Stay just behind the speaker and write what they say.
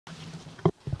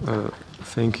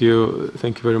Thank you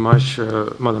very much,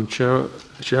 Madam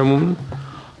Chairwoman,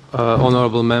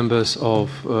 honorable members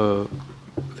of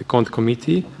the Cont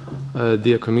Committee,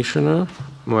 dear Commissioner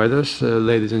Moedas,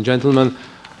 ladies and gentlemen.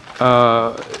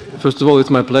 First of all,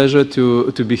 it's my pleasure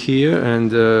to be here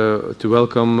and to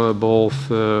welcome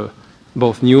both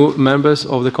new members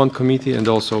of the Cont Committee and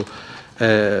also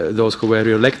those who were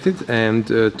re-elected, and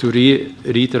to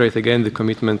reiterate again the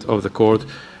commitment of the Court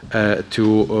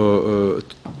to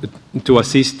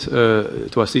assist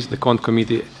the Cont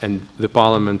Committee and the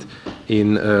Parliament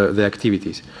in the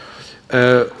activities.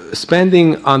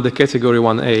 Spending under Category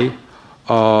 1A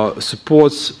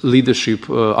supports leadership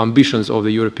ambitions of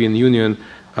the European Union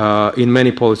in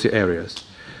many policy areas.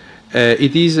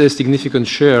 It is a significant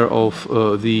share of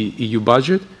the EU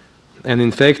budget, and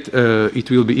in fact it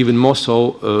will be even more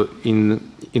so in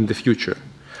the future.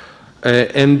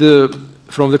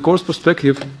 From the Court's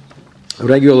perspective,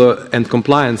 regular and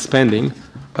compliant spending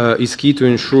is key to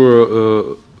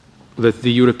ensure that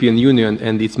the European Union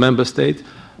and its member states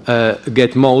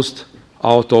get most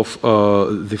out of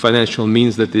the financial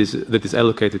means that is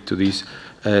allocated to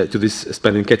this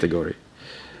spending category.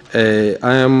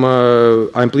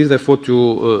 I'm pleased, therefore,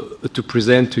 to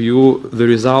present to you the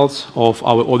results of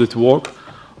our audit work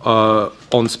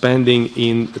on spending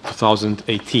in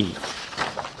 2018.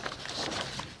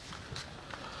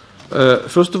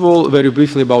 First of all, very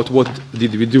briefly about what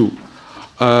did we do.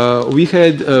 We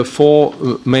had 4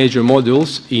 major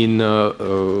modules in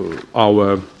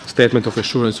our Statement of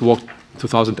Assurance work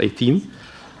 2018.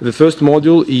 The first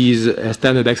module is a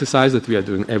standard exercise that we are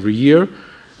doing every year,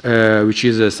 which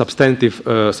is a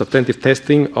substantive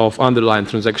testing of underlying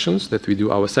transactions that we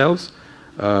do ourselves.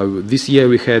 This year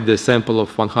we had a sample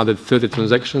of 130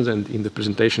 transactions, and in the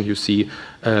presentation you see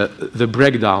the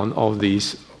breakdown of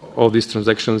these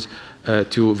transactions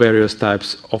to various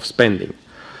types of spending.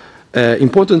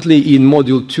 Importantly, in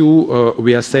Module 2,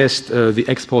 we assessed the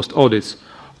ex-post audits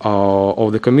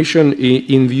of the Commission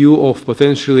in view of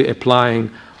potentially applying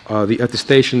the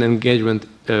attestation engagement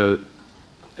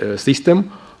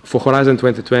system for Horizon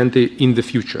 2020 in the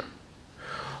future.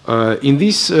 In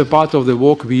this part of the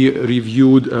work, we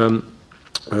reviewed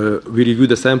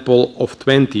a sample of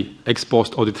 20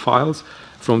 ex-post audit files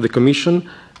from the Commission,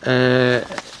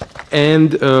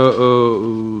 and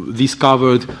this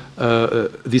covered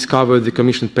the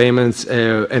Commission payments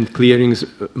and clearings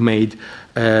made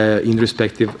in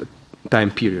respective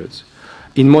time periods.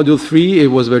 In Module 3, it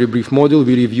was a very brief module,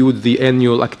 we reviewed the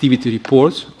annual activity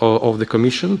reports of the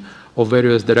Commission, of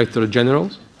various Directorate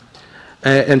Generals.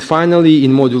 And finally,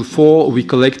 in Module 4, we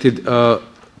collected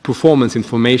performance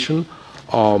information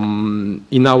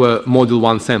in our Module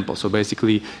 1 sample. So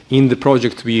basically, in the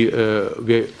project we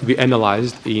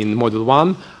analyzed in Module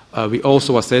 1, we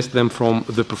also assessed them from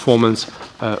the performance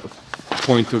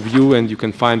point of view, and you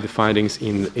can find the findings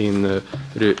in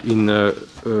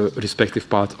respective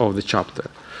part of the chapter.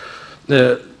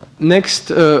 Next,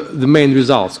 the main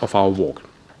results of our work.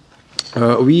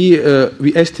 We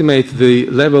estimate the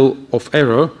level of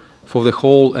error for the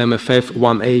whole MFF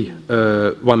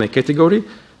 1A category,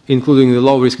 including the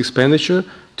low-risk expenditure,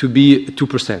 to be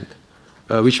 2%,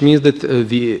 which means that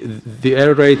the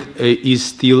error rate is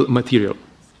still material.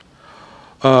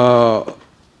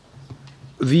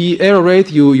 The error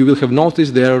rate, you will have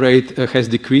noticed, the error rate has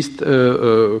decreased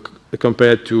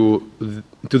compared to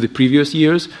the previous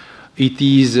years. It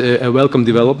is a welcome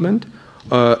development,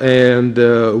 and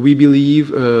we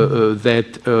believe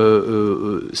that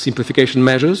simplification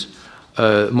measures,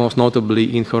 most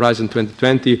notably in Horizon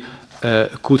 2020,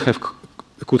 could have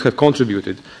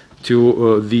contributed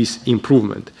to this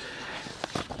improvement.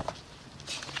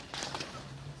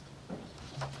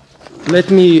 Let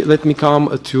me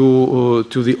come to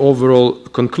the overall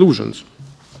conclusions.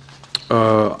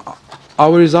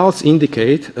 Our results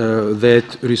indicate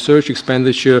that research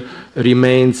expenditure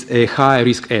remains a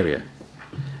high-risk area,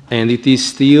 and it is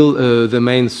still the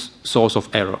main source of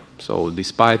error. So,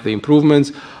 despite the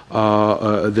improvements,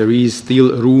 there is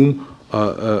still room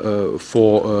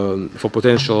for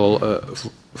potential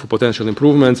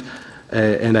improvements,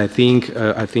 and I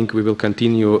think we will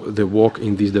continue the work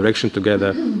in this direction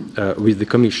together with the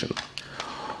Commission.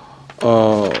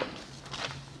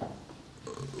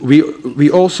 We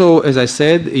also, as I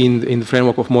said, in the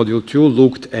framework of Module 2,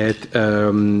 looked at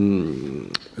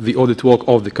the audit work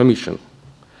of the Commission,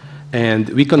 and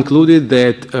we concluded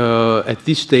that at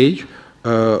this stage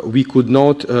we could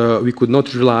not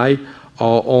rely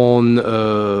on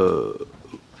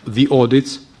the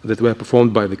audits that were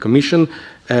performed by the Commission.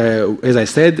 As I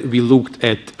said, we looked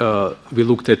at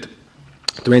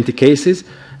 20 cases,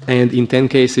 and in 10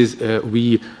 cases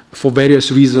we, for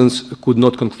various reasons, could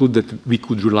not conclude that we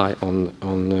could rely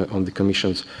on the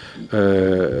Commission's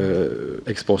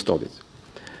ex post audits.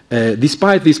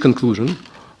 Despite this conclusion,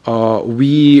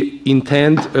 we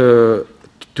intend to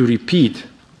repeat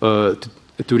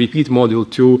Module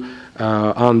 2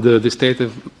 under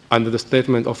the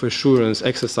Statement of Assurance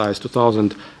Exercise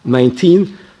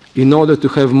 2019, in order to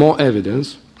have more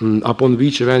evidence upon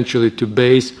which eventually to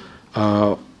base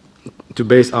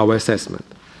our assessment.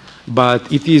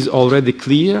 But it is already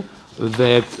clear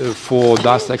that for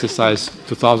DAS Exercise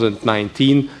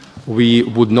 2019, we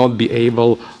would not be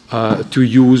able to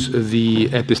use the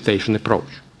attestation approach.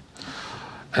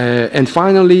 And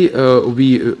finally,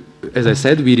 as I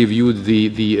said, we reviewed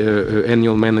the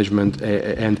annual management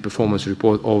and performance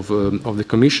report of the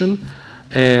Commission,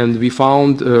 and we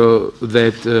found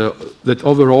that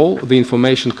overall the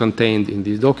information contained in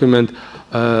this document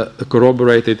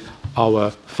corroborated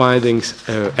our findings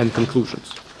and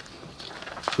conclusions.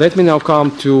 Let me now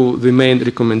come to the main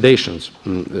recommendations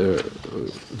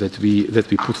that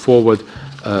we put forward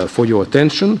for your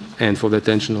attention and for the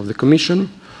attention of the Commission.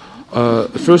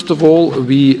 First of all,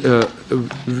 we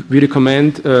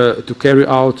recommend to carry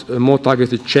out more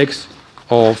targeted checks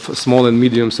of small and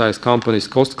medium-sized companies'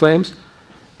 cost claims,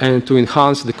 and to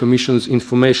enhance the Commission's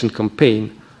information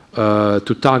campaign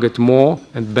to target more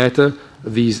and better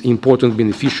these important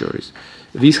beneficiaries.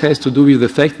 This has to do with the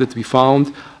fact that we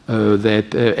found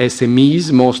that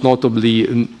SMEs, most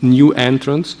notably new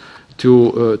entrants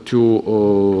to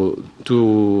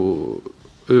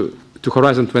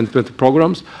Horizon 2020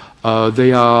 programs,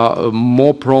 they are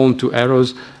more prone to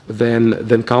errors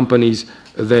than companies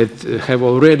that have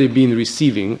already been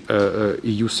receiving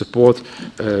EU support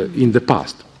in the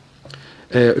past.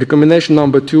 Recommendation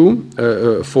number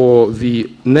 2, for the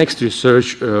next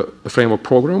research framework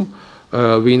program,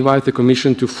 we invite the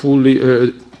Commission to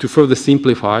further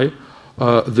simplify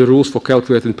the rules for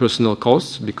calculating personnel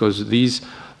costs, because this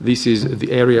is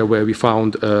the area where we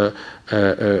found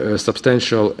a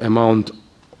substantial amount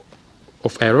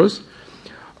of errors.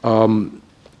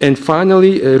 And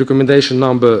finally, recommendation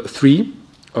number 3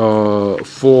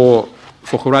 for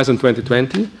Horizon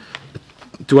 2020,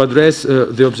 to address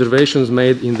the observations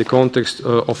made in the context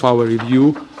of our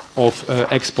review of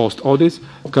ex post audits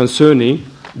concerning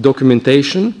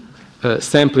documentation,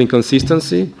 sampling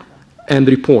consistency, and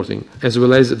reporting, as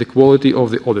well as the quality of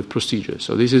the audit procedure.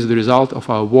 So this is the result of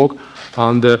our work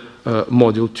under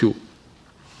Module 2.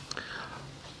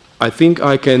 I think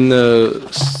I can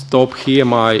stop here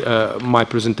my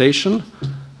presentation,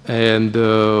 and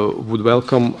would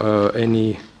welcome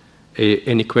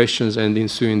any questions and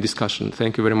ensuing discussion.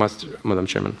 Thank you very much, Madam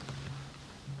Chairman.